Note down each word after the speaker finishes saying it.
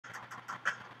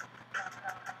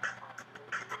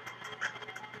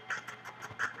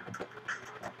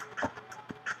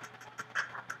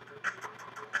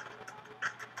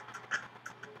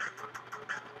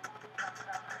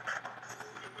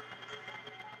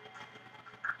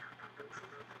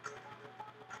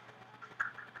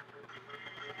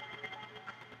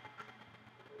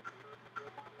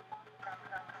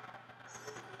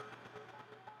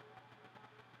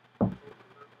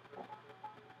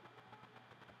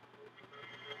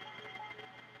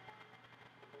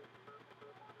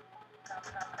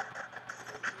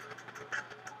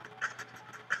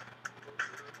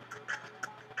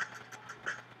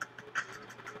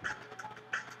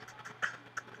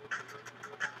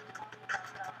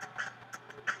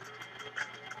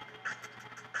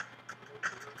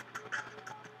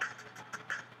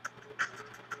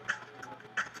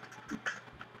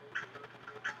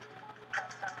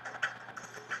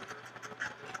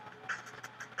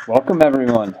Welcome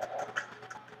everyone.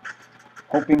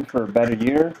 Hoping for a better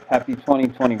year. Happy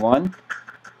 2021.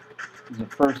 This is the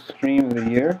first stream of the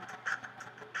year.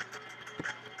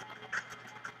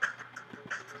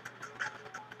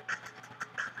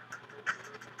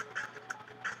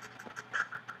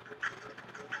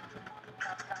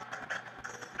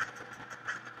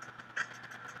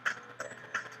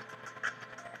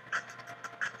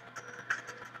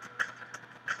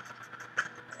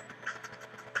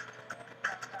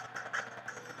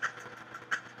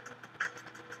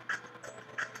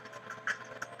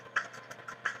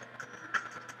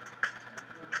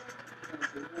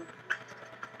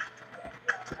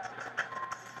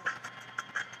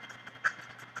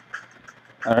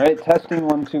 All right, testing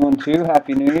 1 2 1 2.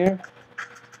 Happy New Year.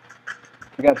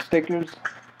 We got stickers.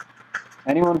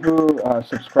 Anyone who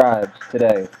subscribes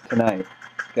tonight,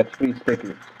 gets free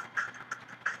stickers.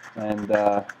 And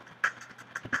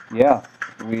yeah,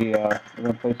 we're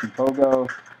gonna play some pogo.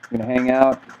 We're gonna hang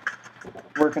out,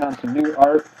 working on some new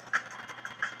art.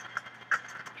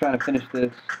 Trying to finish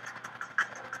this.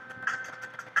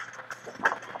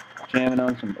 Jamming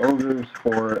on some ogres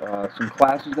for some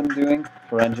classes that I'm doing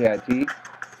for NJIT.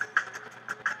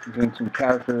 I'm doing some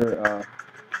character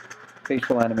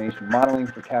facial animation, modeling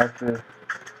for character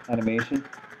animation.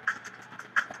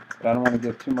 But I don't want to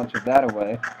give too much of that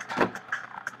away.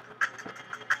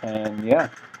 And yeah,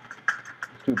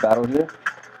 let's do a battle here.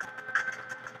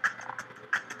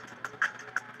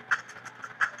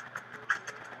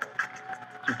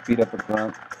 Just beat up a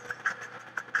grunt.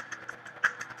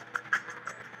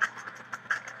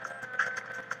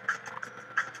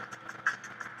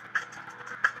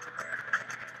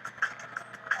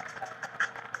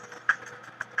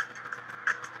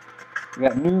 We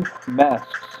got new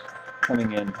masks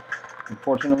coming in.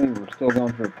 Unfortunately, we're still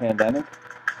going through a pandemic.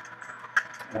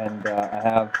 And I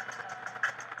have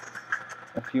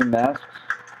a few masks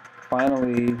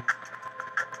finally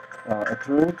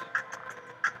approved.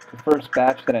 The first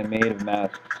batch that I made of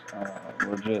masks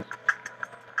were just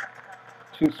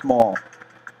too small.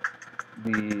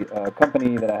 The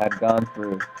company that I had gone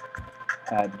through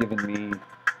had given me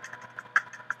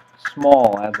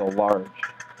small as a large,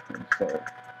 and so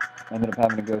I ended up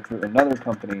having to go through another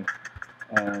company,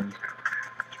 and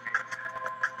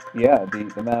yeah,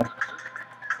 the masks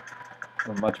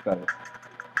were much better.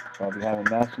 So I'll be having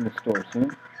masks in the store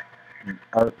soon,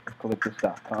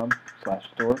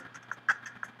 artofcalyptus.com/store.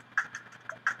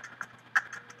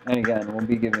 And again, we'll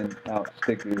be giving out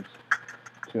stickers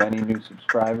to any new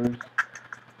subscribers.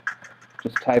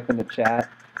 Just type in the chat,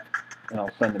 and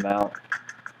I'll send them out.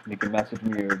 You can message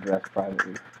me your address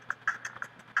privately.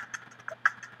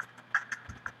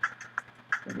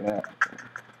 Look at that.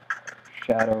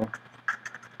 Shadow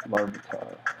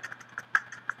Larvitar.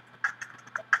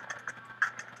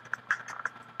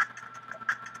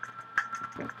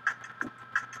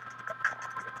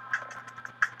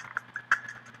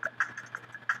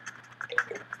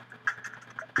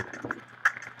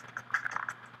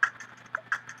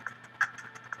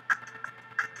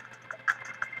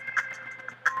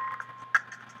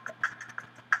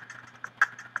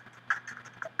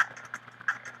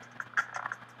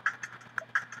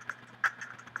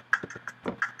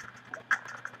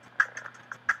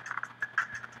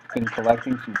 Been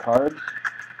collecting some cards,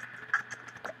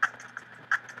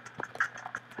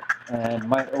 and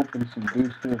might open some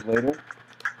boosters later.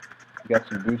 We got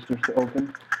some boosters to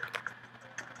open,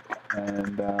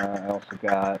 and I also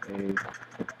got a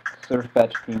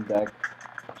Surfetch team deck,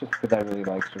 just because I really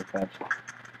like Surfetch.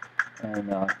 And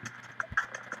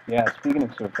yeah, speaking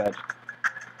of Surfetch,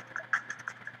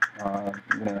 I'm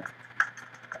gonna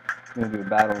do a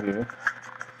battle here,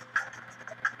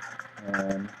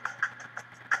 and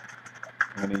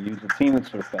I'm gonna use a team with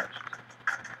Surfetch,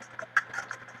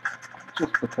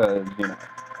 just because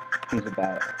he's a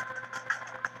badass.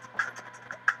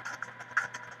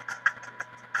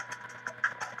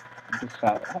 I'm just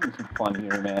having some fun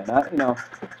here, man.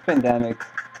 This pandemic,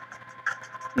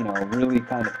 really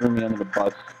kind of threw me under the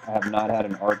bus. I have not had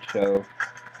an art show.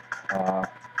 I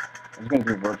was going to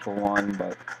do a virtual one,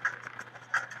 but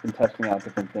been testing out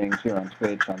different things here on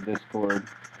Twitch, on Discord,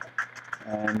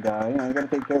 and I got to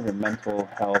take care of your mental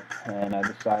health, and I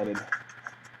decided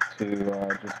to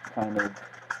just kind of,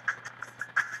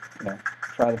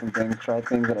 try different things, try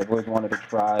things that I've always wanted to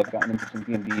try. I've gotten into some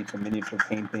D&D, some miniature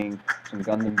painting, some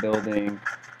Gundam building,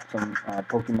 some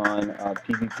Pokemon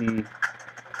PvP,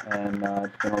 and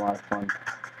it's been a lot of fun.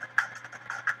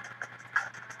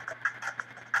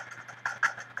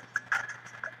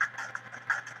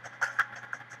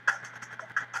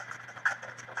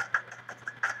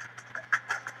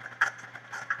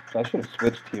 So I should have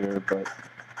switched here, but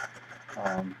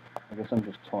I guess I'm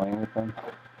just toying with them,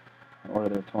 or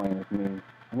they're toying with me.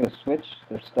 I'm going to switch.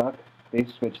 They're stuck. They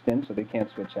switched in, so they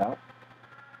can't switch out.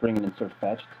 Bringing in Sir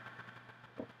Fetched.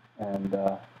 And,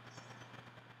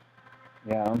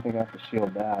 yeah, I don't think I have to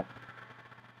shield that.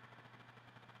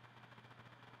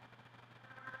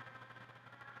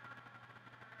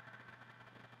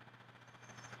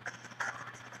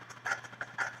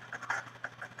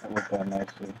 That worked out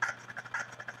nicely.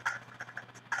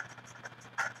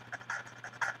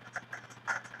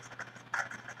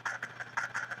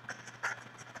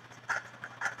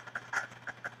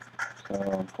 So,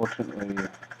 unfortunately,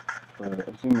 for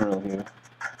Azumarill here,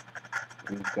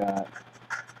 we've got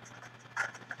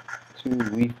 2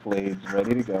 Leaf Blades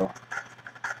ready to go.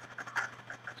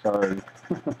 Sorry.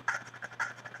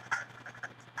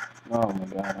 Oh my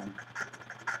god,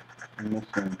 I'm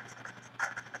missing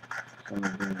some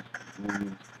of these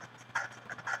leaves.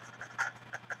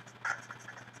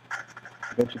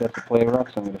 I bet you that's a play rock,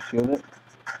 so I'm going to shield it.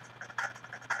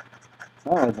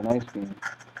 Oh, it's an Ice Beam.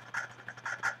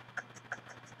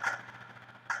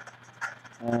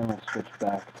 And we'll switch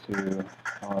back to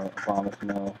our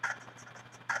Abomasnow.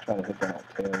 Try to hit that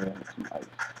Altaria with some ice.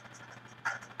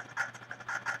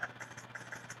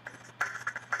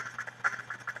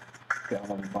 Got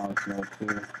one Abomasnow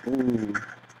too. Ooh,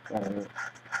 got hit.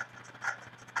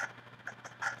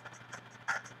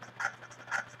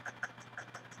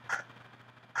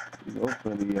 Go for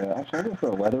the, actually I'll go for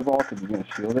a Weather Ball because you're going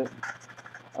to shield it.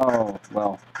 Oh,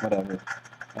 well, whatever.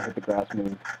 I hit the grass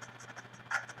move.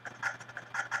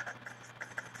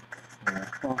 Yeah,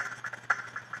 well.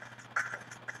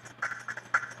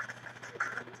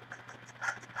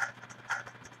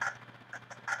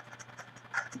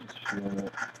 Just shield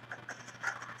it.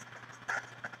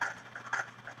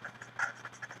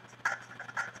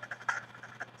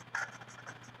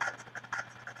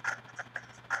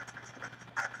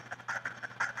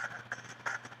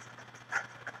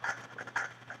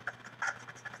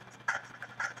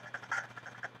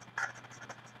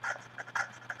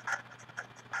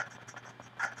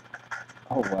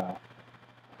 Oh wow.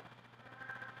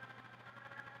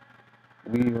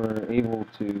 We were able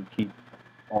to keep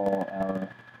all our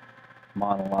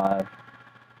Mon alive.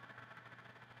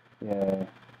 Yay.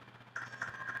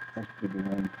 That's a pretty good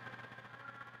win.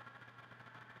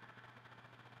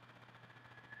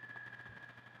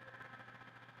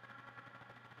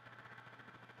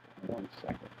 One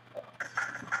second.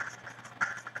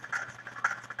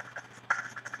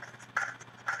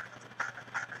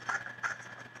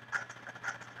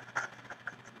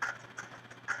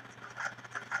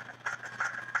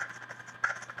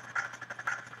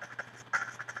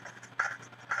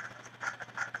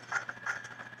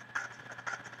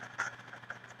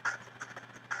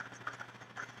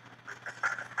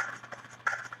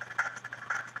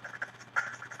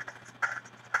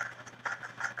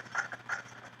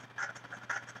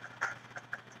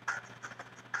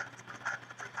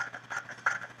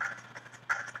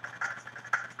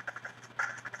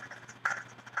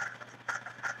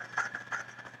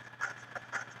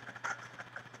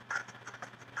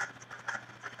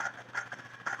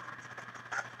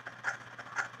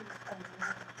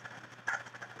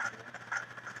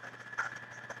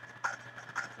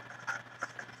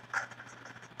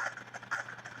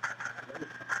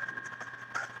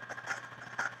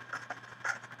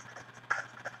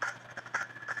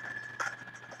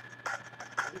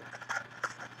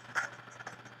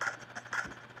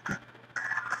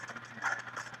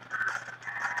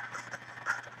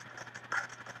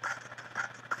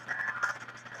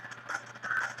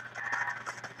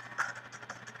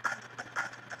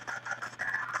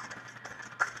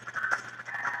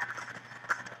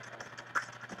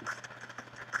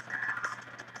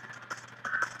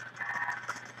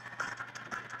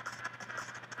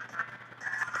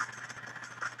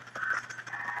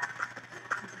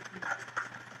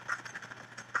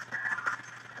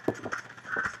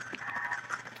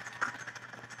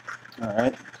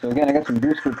 Alright, so again, I got some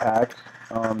booster packs.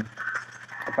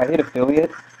 If I hit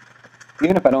affiliate,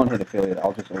 even if I don't hit affiliate,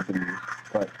 I'll just open these.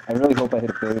 But I really hope I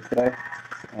hit affiliate today.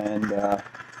 And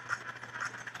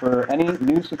for any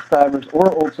new subscribers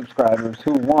or old subscribers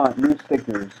who want new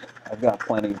stickers, I've got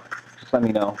plenty. Just let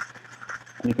me know.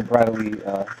 And you can privately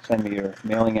send me your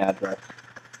mailing address,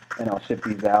 and I'll ship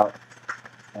these out.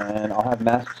 And I'll have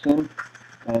masks soon.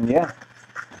 And yeah,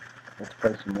 let's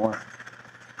play some more.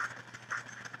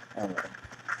 Alright.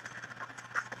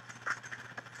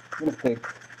 I'm going to pick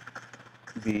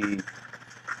the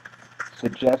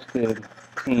suggested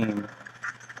team,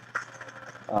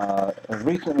 a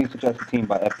recently suggested team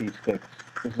by FD Sticks.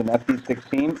 This is an FD Sticks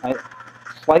team.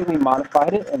 slightly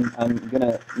modified it, and I'm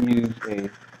gonna use a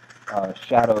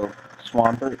Shadow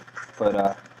Swampert,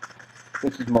 but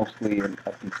this is mostly an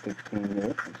FE16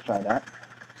 here. Let's try that.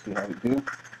 See how we do.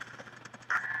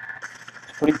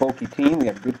 It's a pretty bulky team. We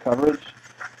have good coverage.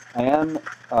 I am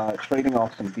trading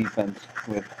off some defense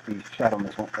with the Shadow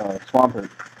Swampert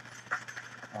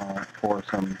for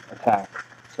some attack.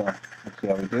 So let's see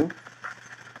how we do.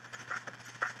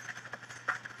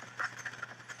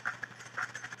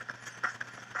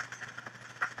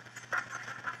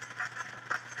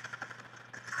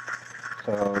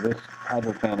 So this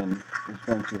Hydro Cannon is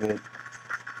going to hit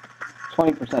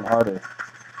 20% harder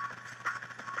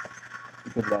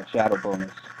because of that shadow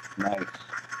bonus. Nice.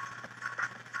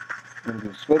 I'm going to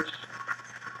do a switch.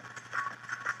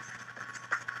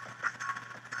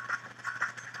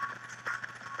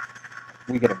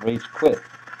 We get a rage quit.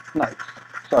 Nice.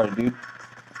 Sorry, dude.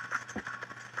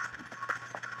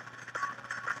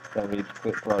 That rage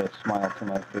quit brought a smile to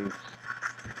my face.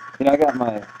 You know, I got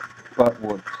my butt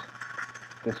whooped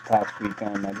this past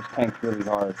weekend. I just tanked really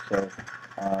hard, so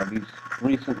these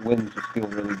recent wins just feel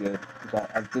really good because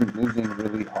I've been losing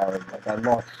really hard. Like, I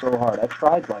lost so hard. I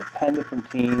tried like 10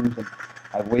 different teams, and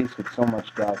I wasted so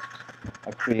much dust.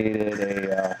 I created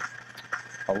a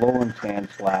Alolan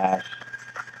Sandslash,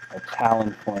 a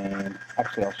Talonflame.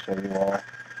 Actually, I'll show you all.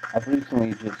 I've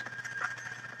recently just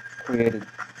created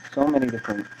so many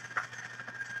different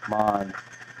Mon,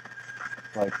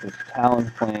 like this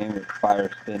Talonflame with Fire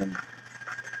Spin and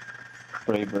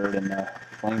Braybird and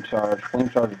Flame Charge. Flame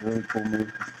Charge is a really cool move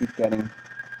because you keep getting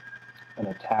an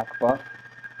attack buff,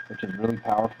 which is really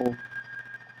powerful.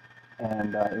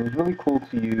 And it was really cool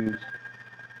to use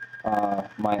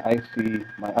my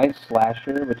Ice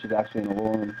Slasher, which is actually an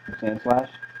Alolan Sandslash.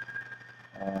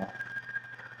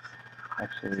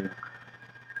 Actually,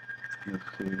 let's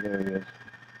see, there he is.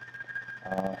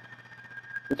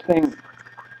 This thing,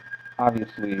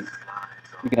 obviously,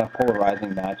 you can have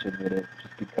polarizing matches with it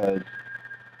just because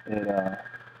it,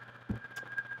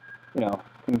 you know,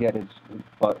 can get his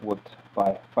butt whooped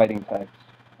by fighting types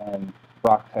and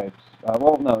rock types.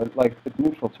 Well, no, it's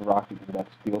neutral to rock because of that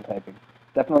steel typing.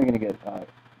 Definitely going to get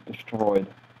destroyed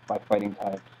by fighting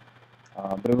types.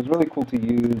 But it was really cool to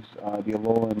use the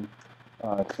Alolan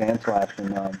Sandslash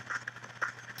in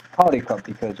Holiday Cup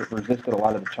because it resisted a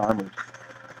lot of the Charmers.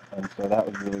 And so that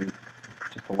was really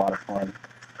just a lot of fun.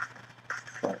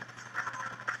 But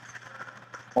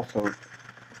also,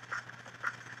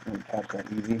 let me catch that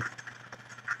Eevee.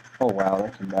 Oh wow,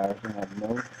 that's embarrassing. I have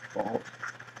no balls.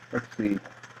 Let's see.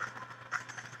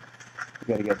 We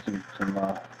gotta get some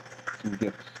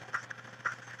gifts.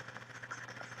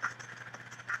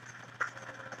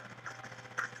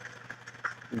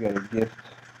 We got a gift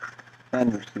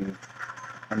and receive.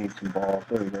 I need some balls.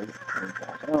 There we go.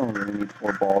 I don't really need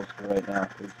 4 balls for right now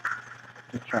because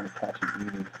I'm just trying to catch an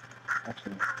Eevee.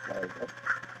 Actually, there we go.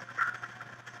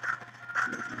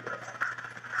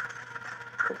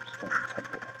 Copestone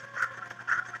Temple.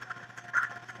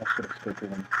 I should have stayed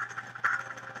with him.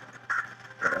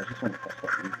 But I just want to catch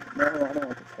that Eevee. No, I don't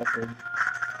want to catch him.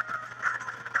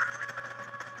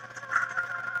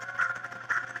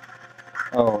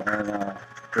 Oh, and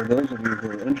for those of you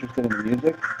who are interested in the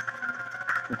music,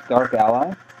 it's Dark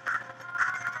Ally.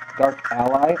 Dark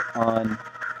Ally on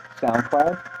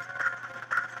SoundCloud,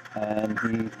 and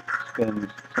he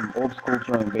spins some old school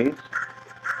drum and bass.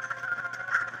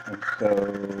 And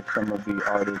so some of the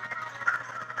artists,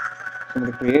 some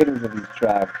of the creators of these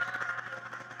tracks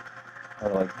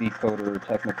are like Decoder,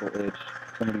 Technical Itch,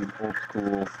 some of these old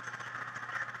school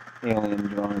alien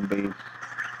drum and bass,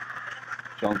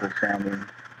 jungle sounding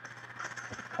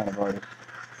kind of artists.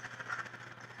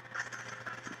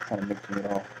 Kind of mixing it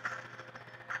all.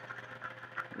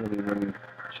 Really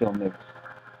chill mix.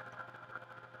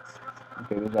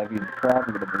 Okay, there's Ivy in the crowd.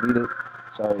 I'm going to delete it.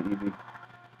 Sorry, Eevee.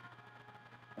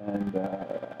 And, why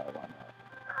not?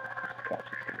 Just catch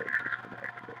it for just for the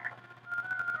heck of it.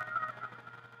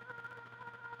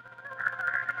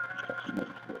 Catch some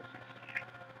names for this.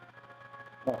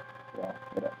 Oh, well,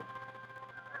 whatever.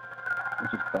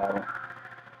 It's just battle.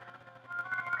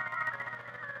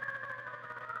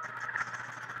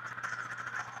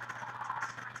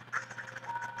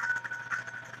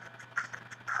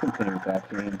 Continue with that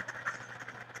team.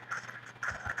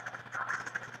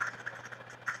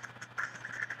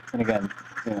 And again,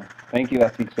 you know, thank you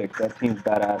FT6. That team's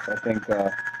badass. I think,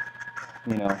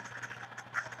 you know,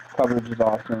 coverage is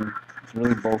awesome. It's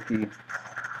really bulky.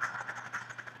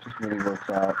 Just really works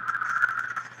out.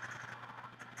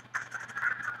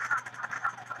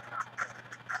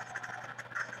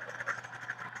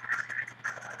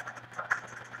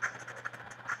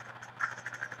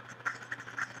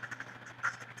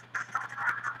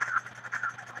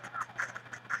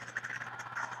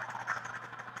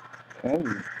 Okay,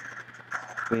 we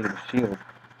created a shield.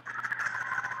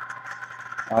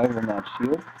 I will not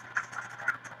shield.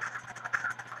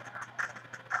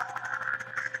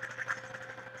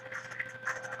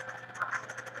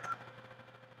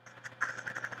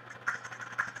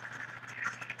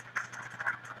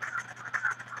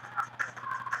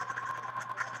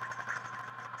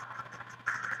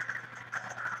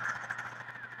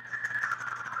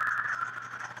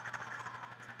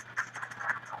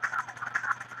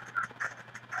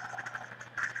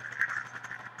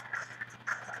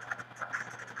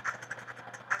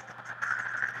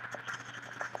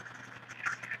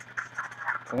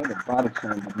 Okay, the body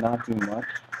slam did not do much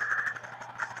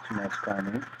to my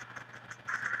Skarmory.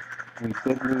 We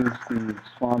did lose the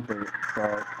Swampert,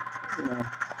 but, you know,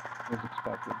 was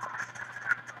expected.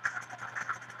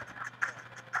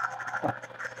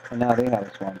 And now they have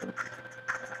a Swampert.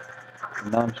 A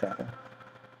non-shadow.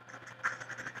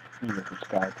 With the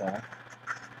Sky attack.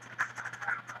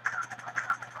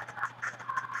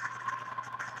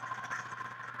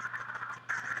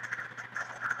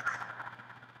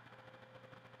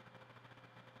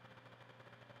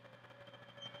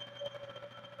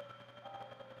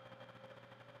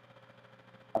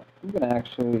 I'm gonna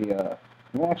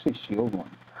actually shield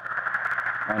one.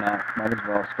 Why not? Might as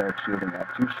well start shielding that.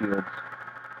 2 shields.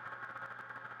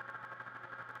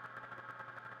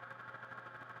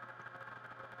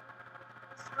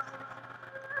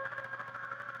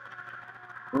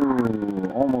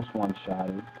 Ooh, almost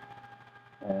one-shotted.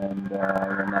 And I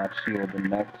will not shield the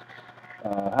next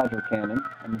Hydro Cannon,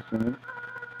 I'm assuming.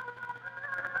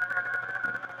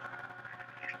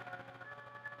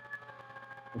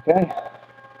 Okay.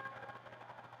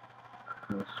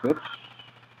 We'll switch.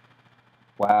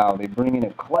 Wow, they bring in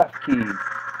a Klefki.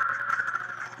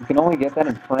 You can only get that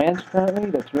in France currently.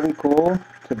 That's really cool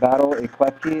to battle a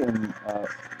Klefki and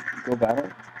go battle.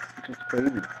 It's just crazy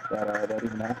that that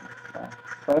even happened. Wow.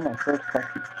 Probably my first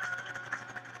Klefki.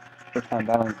 First time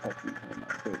battling Klefki in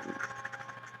my favorite.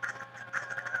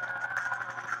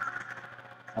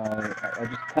 I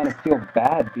just kind of feel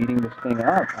bad beating this thing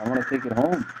up. I want to take it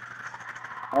home.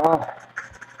 Oh.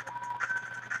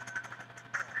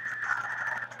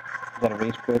 Is that a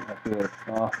race quit? I feel it.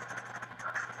 Oh.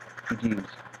 GG's.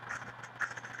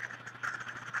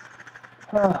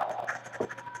 Oh.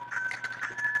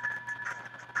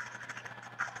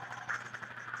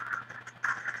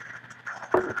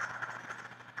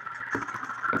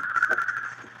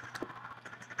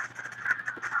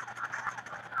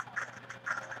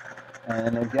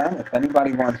 And again, if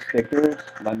anybody wants stickers,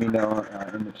 let me know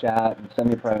in the chat and send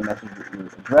me a private message with your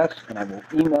address, and I will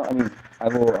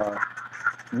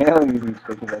mail you these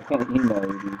stickers. I can't email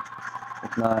you these.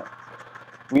 It's not.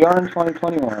 We are in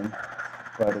 2021,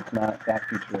 but it's not that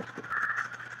futuristic.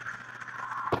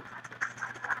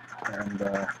 And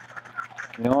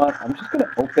you know what? I'm just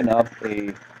gonna open up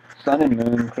a Sun and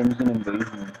Moon Crimson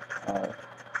Invasion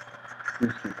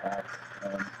booster pack.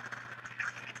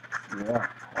 Yeah,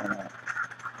 why not?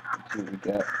 Let's see what we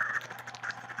get.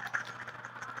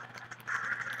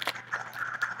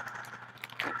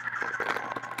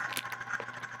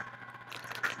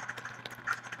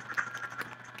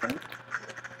 Okay.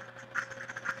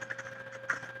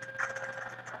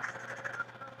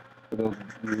 For those of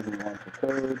you who want the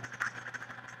code,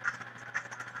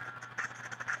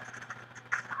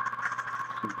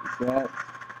 see what we get.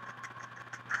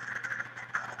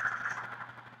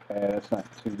 Okay, that's not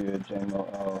too good, Jango.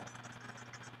 Oh.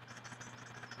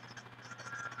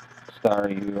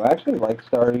 Staryu. I actually like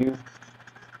Staryu,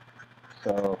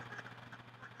 so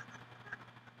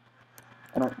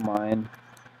I don't mind,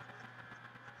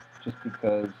 just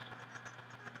because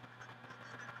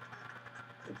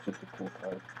it's just a cool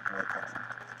card. I like that one.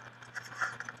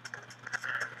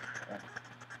 Okay.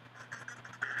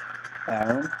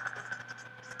 Aaron.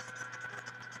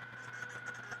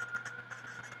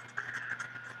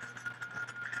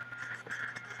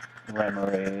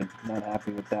 Remoraid. Not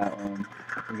happy with that one.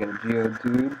 We got a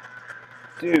Geodude.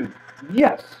 Dude,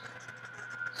 yes!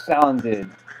 Salandid.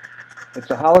 It's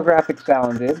a holographic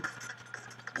Salandid,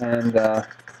 and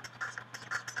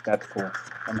that's cool.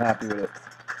 I'm happy with it.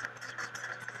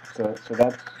 So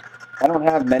that's, I don't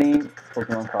have many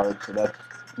Pokemon cards, so that's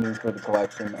new for the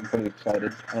collection. I'm pretty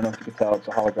excited. I don't know if you can tell, it's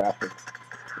a holographic.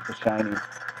 It's a shiny.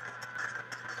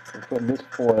 We're putting this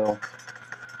foil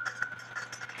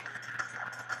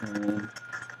in the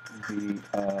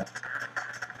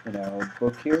in our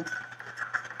book here.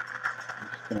 I'm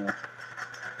just gonna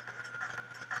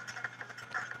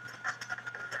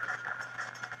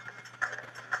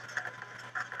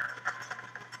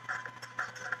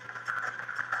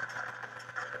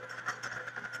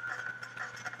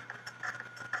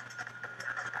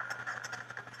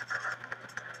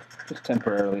Just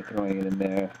temporarily throwing it in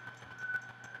there.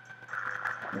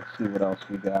 Let's see what else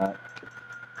we got.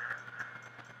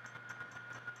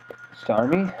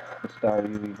 Starmie, the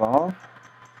Staryu Evolve,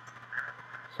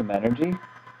 some energy,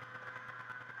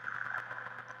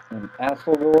 an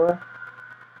Asselroar,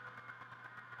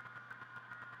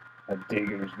 a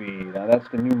Diggersby. Now that's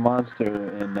the new monster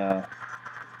in,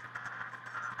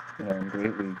 in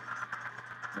Great League.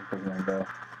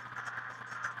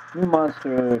 New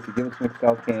monster, if you give it some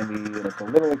Excel candy, and it's a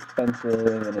little expensive,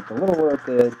 and it's a little worth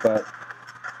it, but,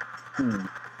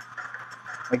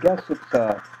 I guess it's,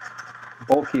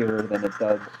 bulkier than it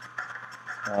does,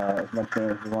 as much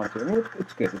damage as you want to. I mean,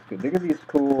 it's good, Diggersby is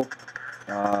cool.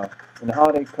 In the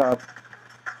Holiday Cup,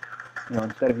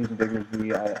 instead of using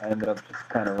Diggersby, I ended up just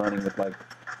kind of running with, like,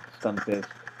 Stunfisk,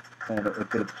 and it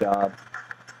did its job,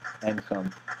 and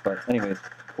some. But anyways,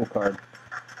 cool card.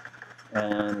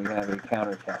 And we have a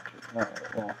counter capture.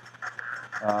 Alright,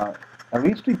 well, at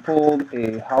least we pulled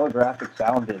a holographic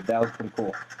Salandit. That was pretty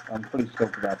cool. I'm pretty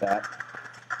stoked about that.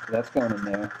 So that's going in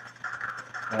there.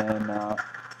 And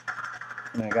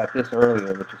I got this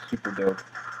earlier, which is super dope.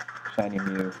 Shiny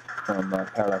Mew from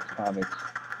Paradox Comics.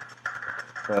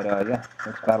 But yeah,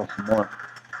 let's battle some more.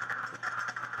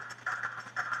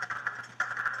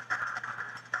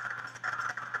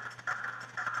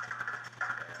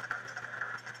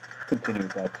 Continue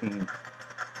with that team.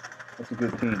 That's a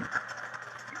good team.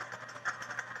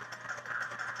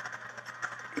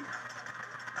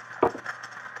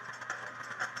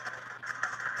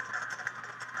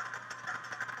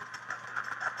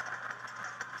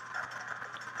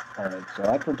 Alright, so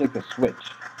I predict a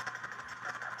switch.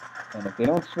 And if they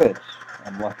don't switch,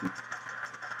 I'm lucky.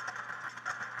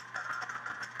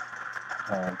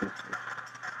 Alright, this switch.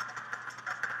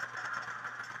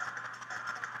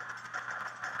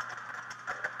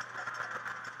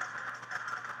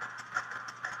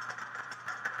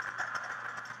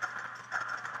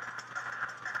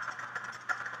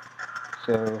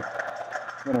 So,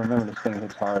 I gotta remember this thing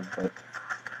hits hard, but,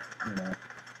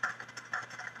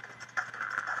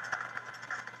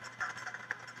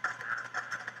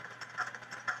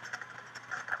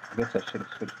 I guess I should have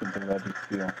switched into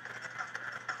Registeel.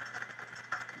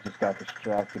 Just got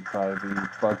distracted by the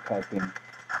bug typing.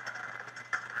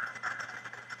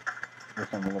 Guess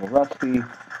I'm a little rusty.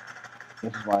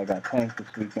 This is why I got tanked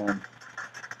this weekend.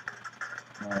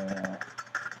 My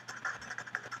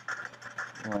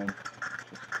rank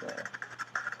just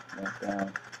went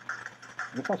down.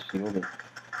 I guess I'll shield it.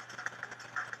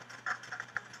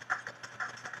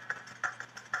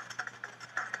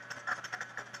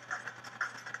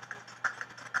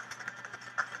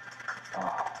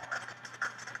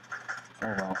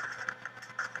 Oh well.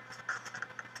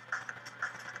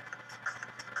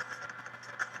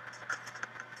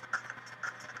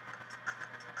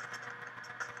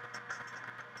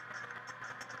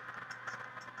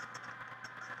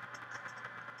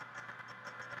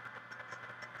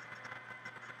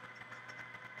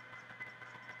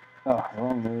 Oh,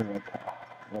 wrong move.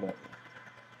 Whatever.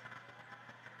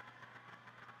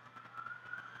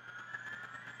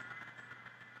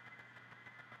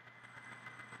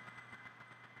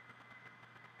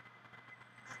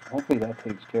 Hopefully that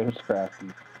takes care of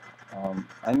Scrappy.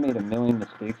 I made a million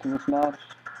mistakes in this match.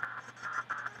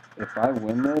 If I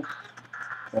win this,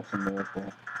 that's a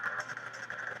miracle.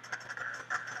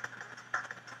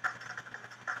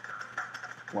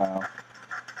 Wow.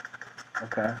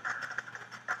 Okay.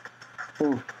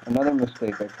 Oof, another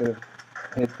mistake. I could have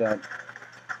hit that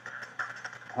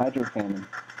Hydro Cannon.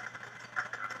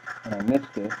 And I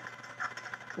missed it.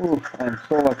 Oof, I'm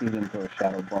so lucky he didn't throw a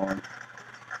Shadow Ball.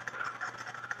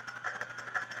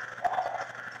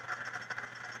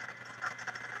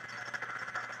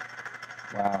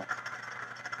 Wow.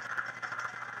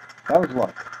 That was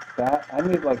luck. I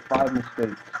made like 5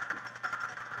 mistakes.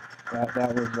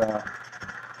 That was,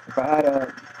 if I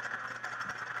had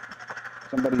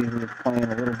somebody who was playing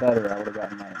a little better, I would have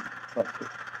gotten mine. But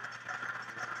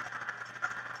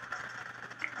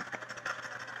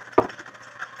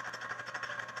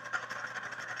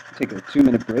take a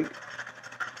 2-minute break.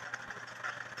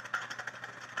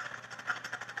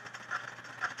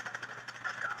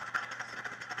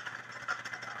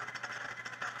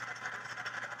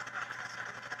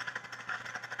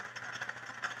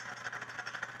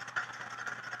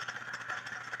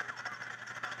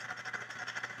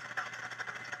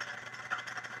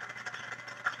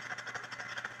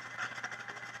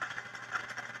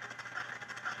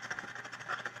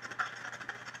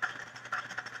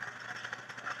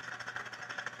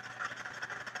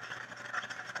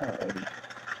 Alrighty.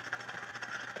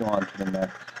 Go on to the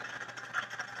next.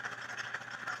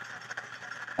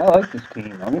 I like this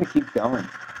team. I'm going to keep going.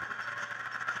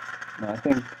 I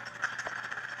think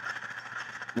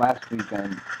last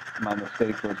weekend my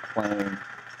mistake was playing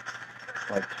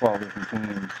like 12 different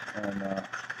teams, and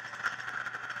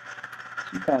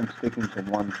sometimes sticking to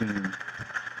one team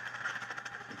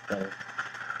is better.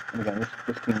 And again,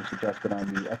 this team is suggested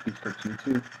on the FB6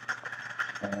 YouTube,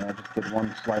 and I just did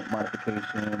one slight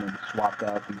modification and swapped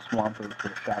out the Swampert for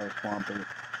the Shadow Swampert,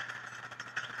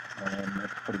 and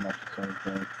it's pretty much the same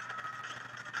thing.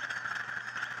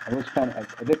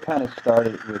 I did kind of start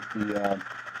it with the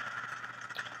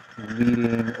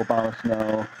leading Obama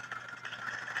Snow,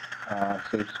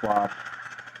 Safe Swap,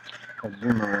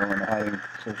 Azumarill, and hiding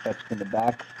Surf Fetch in the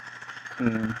back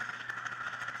team.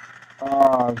 Oh,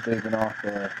 I was leaving off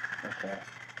there. Okay.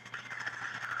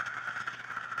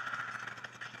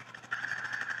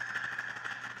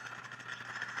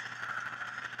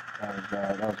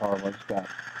 That was horrible. I just got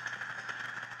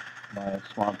my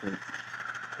Swampert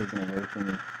taken away from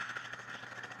me.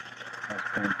 That was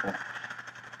painful.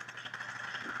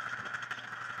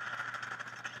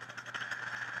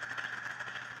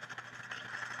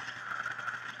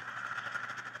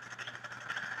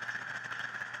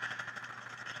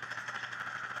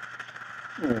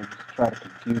 I'm going to just try to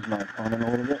confuse my opponent a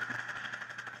little bit.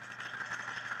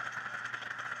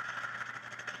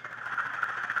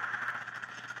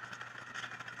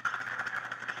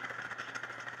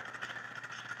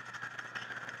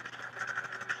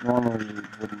 Normally you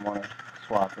wouldn't want to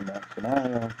swap in that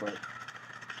scenario, but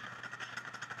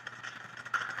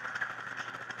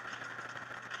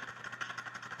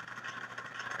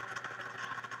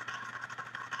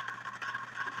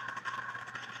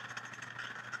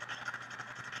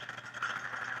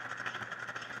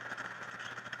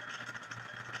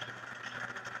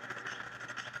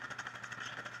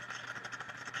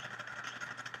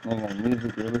again,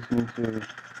 music you're listening to is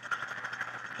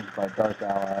by Dark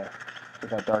Ally.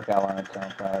 Check out Dark Ally on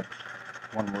SoundCloud.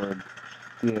 One word,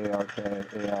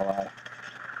 DARKALI.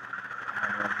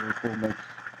 Really cool mix,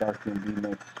 dark D&D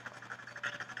mix,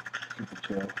 super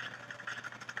chill.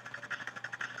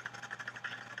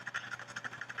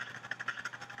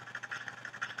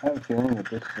 I have a feeling that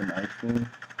this is an ice cream.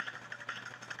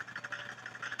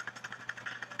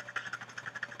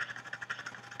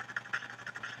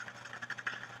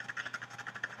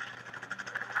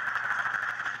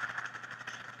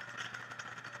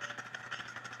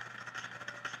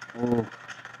 Oh,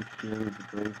 the shade, the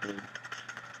bracelet.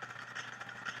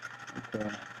 Okay.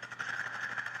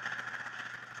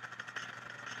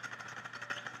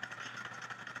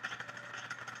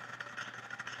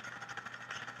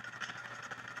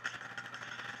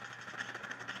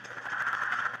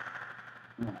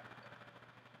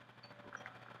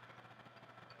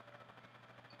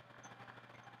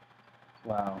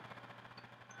 Wow.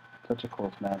 Such a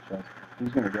close matchup.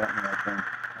 He's going to get me, I think.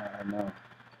 I know.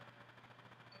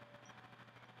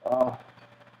 Oh.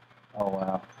 Oh,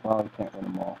 wow. Well, you can't win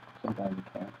them all. Sometimes you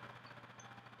can.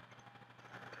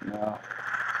 No.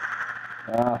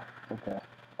 Ah, okay.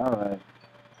 Alright.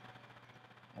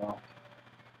 Well.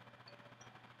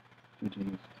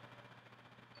 GG's.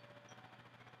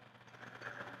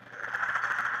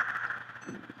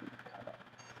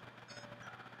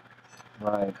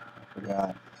 Right. I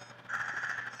forgot.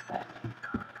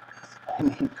 I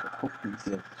need to open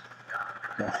gifts.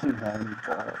 So I don't have any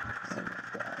balls. Oh my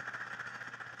god.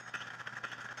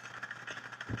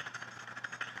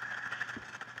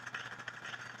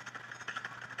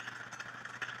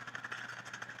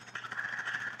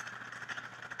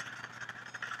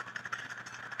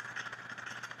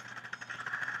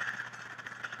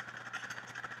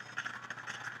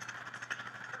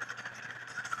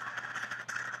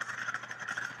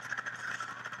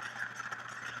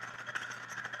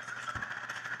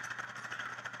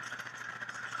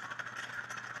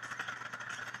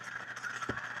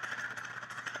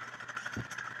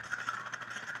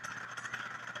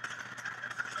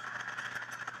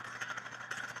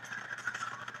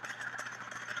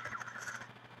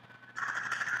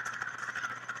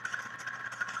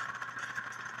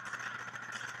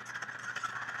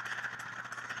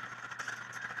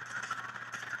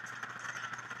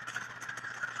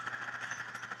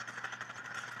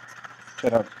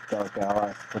 Shout out to Dark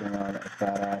Ally for putting on a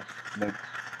badass mix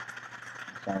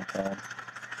SoundCloud.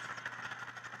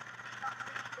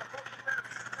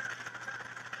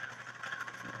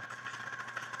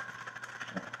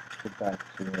 Let's get back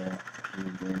to the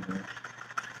game here.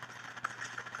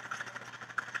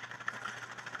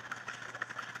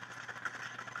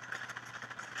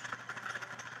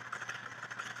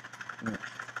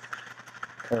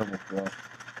 Terrible throw.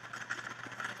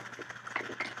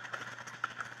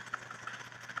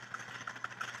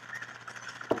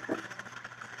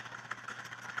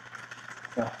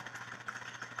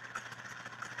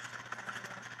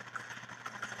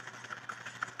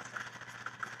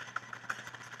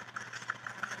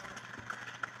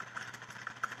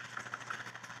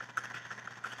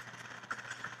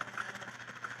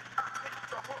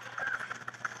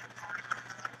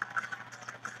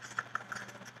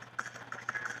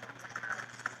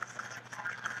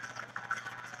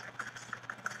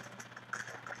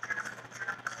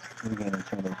 regaining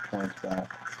some of those points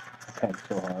back. I tanked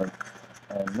so hard.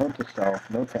 And note to self,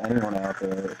 note to anyone out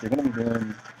there, if you're going to be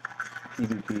doing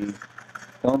PvP,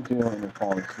 don't do it when you're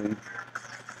falling asleep.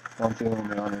 Don't do it when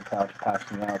you're on your couch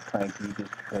passing out cranky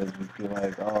just because you feel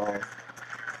like, oh,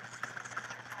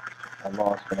 I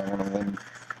lost, but I want to win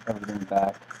everything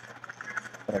back,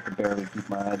 but I can barely keep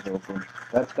my eyes open.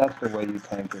 That's the way you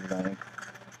tank your rank.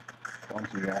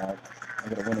 Once you have, I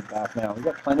gotta win it back now. We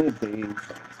got plenty of days,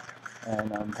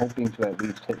 and I'm hoping to at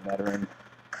least hit veteran.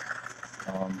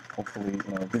 Hopefully,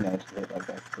 you know, it'd be nice to hit like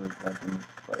that third legend,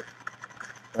 but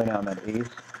right now I'm at ace,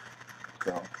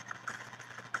 so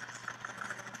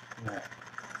yeah.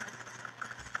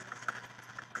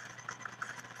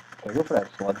 Okay, go for that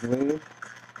sludge wave.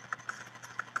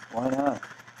 Why not?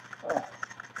 Oh.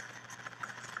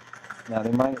 Now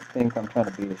they might think I'm trying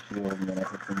to beat a shield, and then I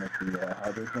hit them with the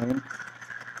hydro flame.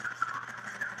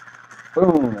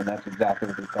 Boom, and that's exactly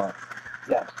what they thought.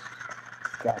 Yes,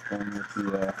 got them with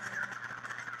the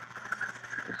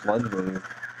sludge wave.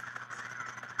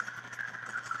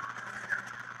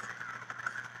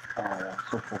 Oh, that's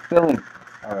so fulfilling.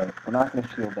 Alright, we're not going to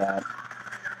shield that.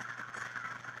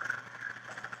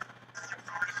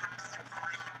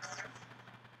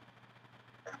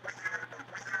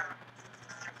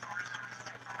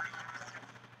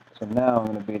 So now I'm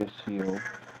going to bait a shield.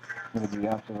 I'm going to do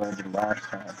after what I did last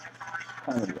time.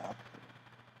 Kind of the opposite.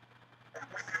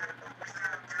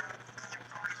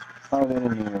 Oh, they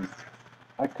didn't even...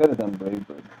 I could have done Brave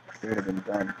Bird. It would have been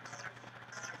done.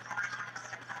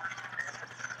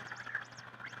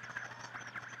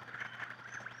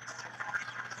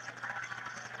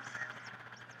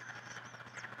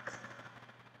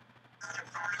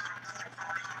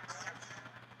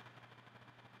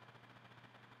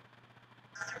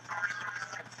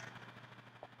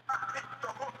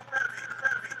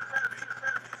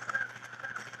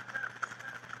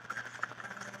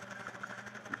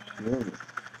 Shield.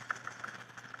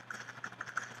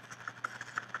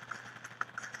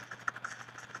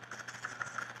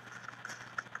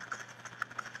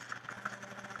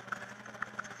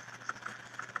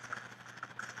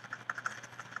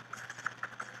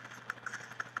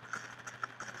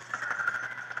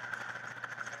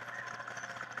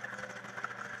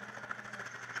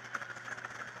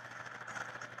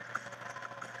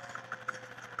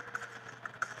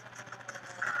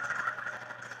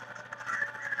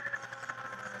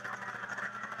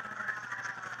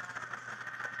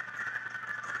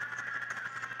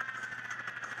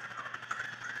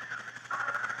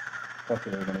 I thought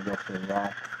they were going to go for the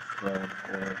rock road,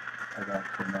 or I got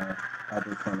some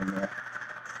hydro in there.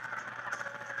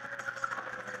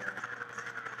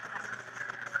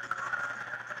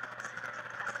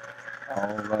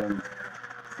 I'll let him,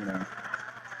 you know,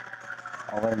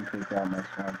 I'll let him take out my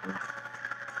swampers.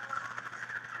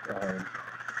 Go ahead.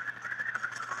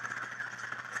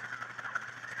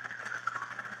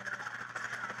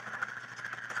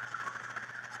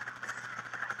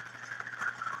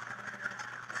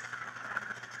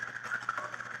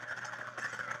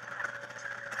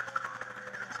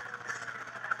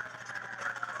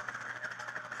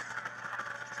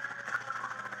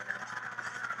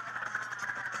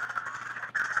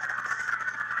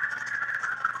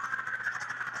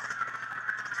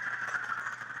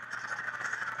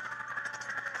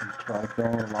 Try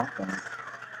killing a lockdown.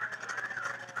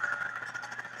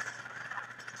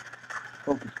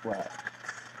 Focus blast.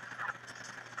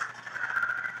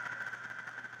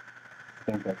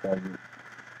 I think that does it.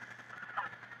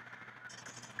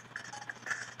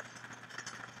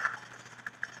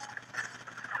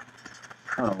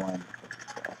 I don't know why I'm focus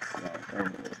blast. Yeah, I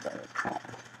don't know about it.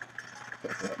 Go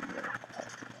ahead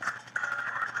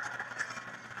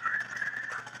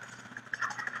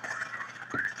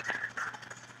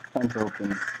and time to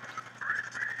open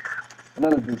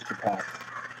another booster pack.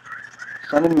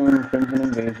 Sun and Moon, Crimson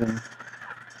Invasion.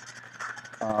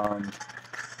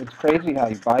 It's crazy how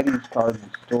you buy these cards in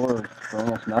stores for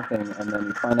almost nothing, and then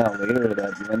you find out later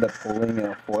that you end up pulling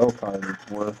a foil card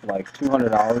that's worth like $200,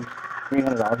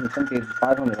 $300, in some cases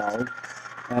 $500.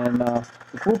 And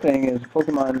the cool thing is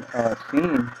Pokemon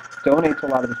Scene donates a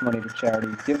lot of this money to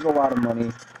charity, gives a lot of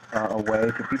money away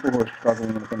to people who are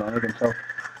struggling with Fnatic, and so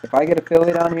if I get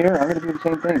affiliate on here, I'm going to do the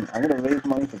same thing. I'm going to raise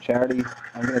money for charity.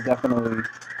 I'm going to definitely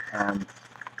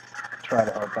try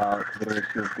to help out, because it always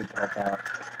feels good to help out.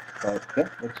 But yeah,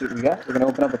 let's see what we got. We're going to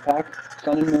open up a pack,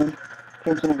 Sun and Moon,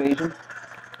 Crimson Invasion,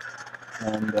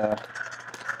 and there's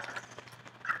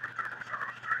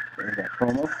that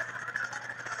promo.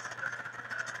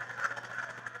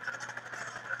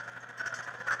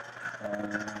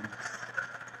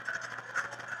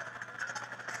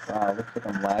 Wow, looks like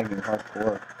I'm lagging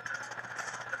hardcore.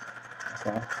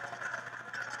 Okay.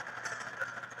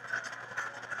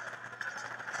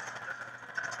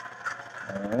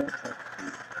 Alright, let's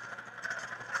see.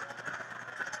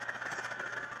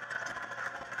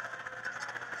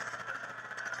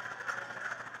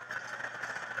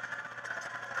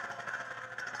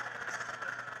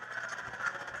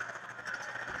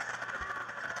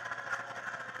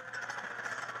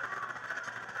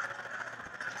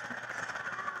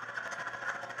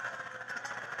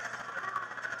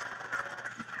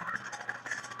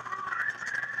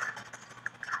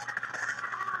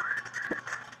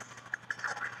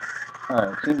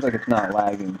 Alright, seems like it's not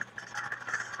lagging.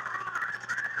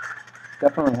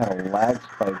 Definitely had a lag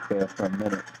spike there for a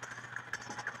minute.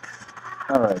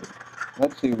 Alrighty,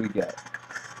 let's see what we get.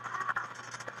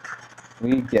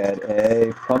 We get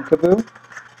a Pumpkaboo,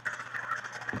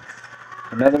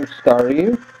 another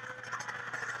Staryu,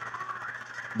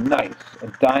 nice, a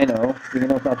Dino, even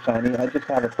though it's not shiny. I just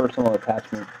have a personal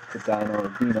attachment to Dino, or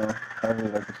Dino, however you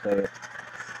like to say it.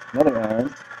 Another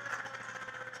Aaron,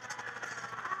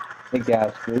 a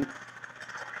Ghastly,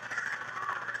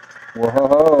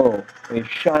 whoa, a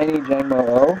shiny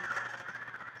Jangmo-O.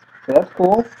 So that's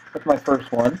cool. That's my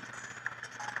first one.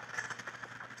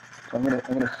 So I'm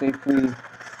gonna safely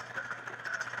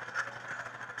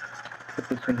put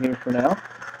this in here for now.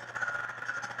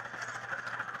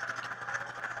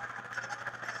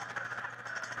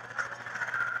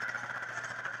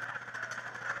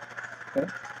 Okay,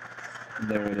 and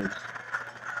there it is.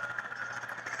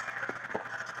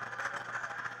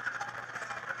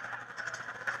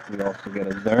 We also get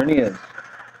a Xerneas.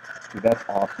 Dude, that's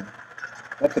awesome.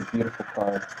 That's a beautiful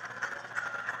card.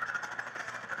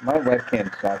 My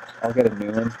webcam sucks. I'll get a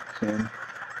new one soon.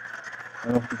 I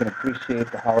don't know if you can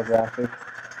appreciate the holographic.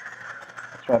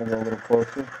 Let's try to go a little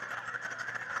closer.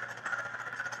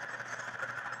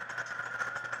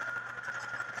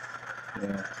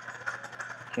 Yeah,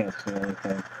 can't see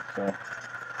anything. So, and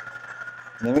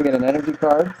then we get an energy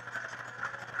card.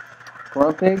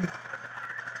 Grumpig.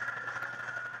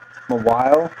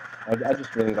 Mawile. I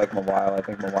just really like Mawile. I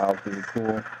think Mawile's really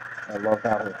cool. I love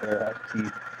how her hair has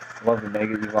teeth. I love the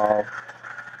Mega Evolve.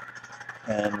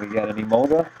 And we got an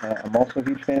Emolga. I'm also a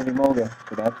huge fan of Emolga,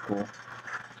 so that's cool.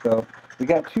 So we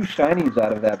got 2 shinies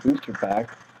out of that booster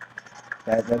pack.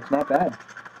 That's not bad.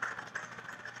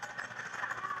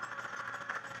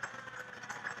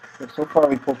 So far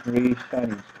we pulled 3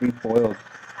 shinies, 3 foils.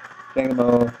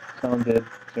 Jangmo, Sounded,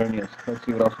 Xerneas. Let's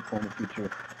see what else we pull in the future.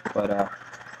 But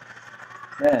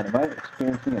man, am I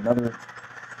experiencing another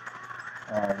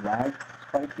lag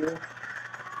spike here?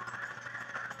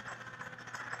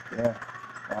 Yeah.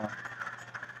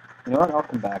 You know what? I'll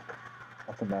come back.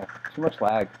 Too much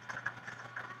lag.